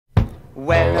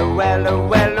Wella, Wella,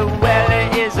 Wella, Wella,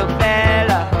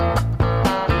 Isabella.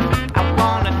 I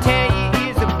wanna tell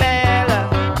you, Isabella,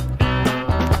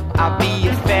 I'll be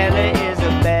your fella,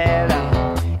 Isabella,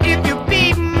 if you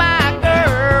be my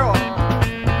girl.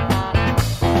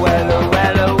 Wella,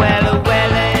 Wella, Wella,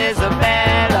 Wella,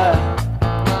 Isabella,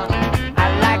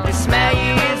 I like to smell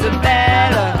you,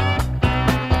 Isabella.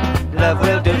 Love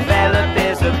will develop,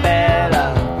 Isabella.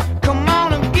 Come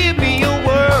on and give me your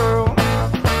world.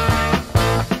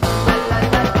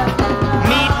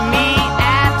 Meet me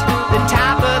at the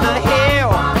top of the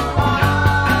hill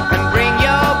and bring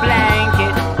your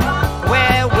blanket,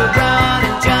 where we'll run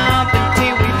and jump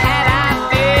until we've had our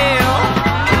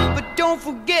fill. But don't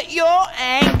forget your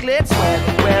anklets.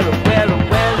 Wella, Wella, Wella,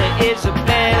 Wella,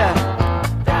 Isabella.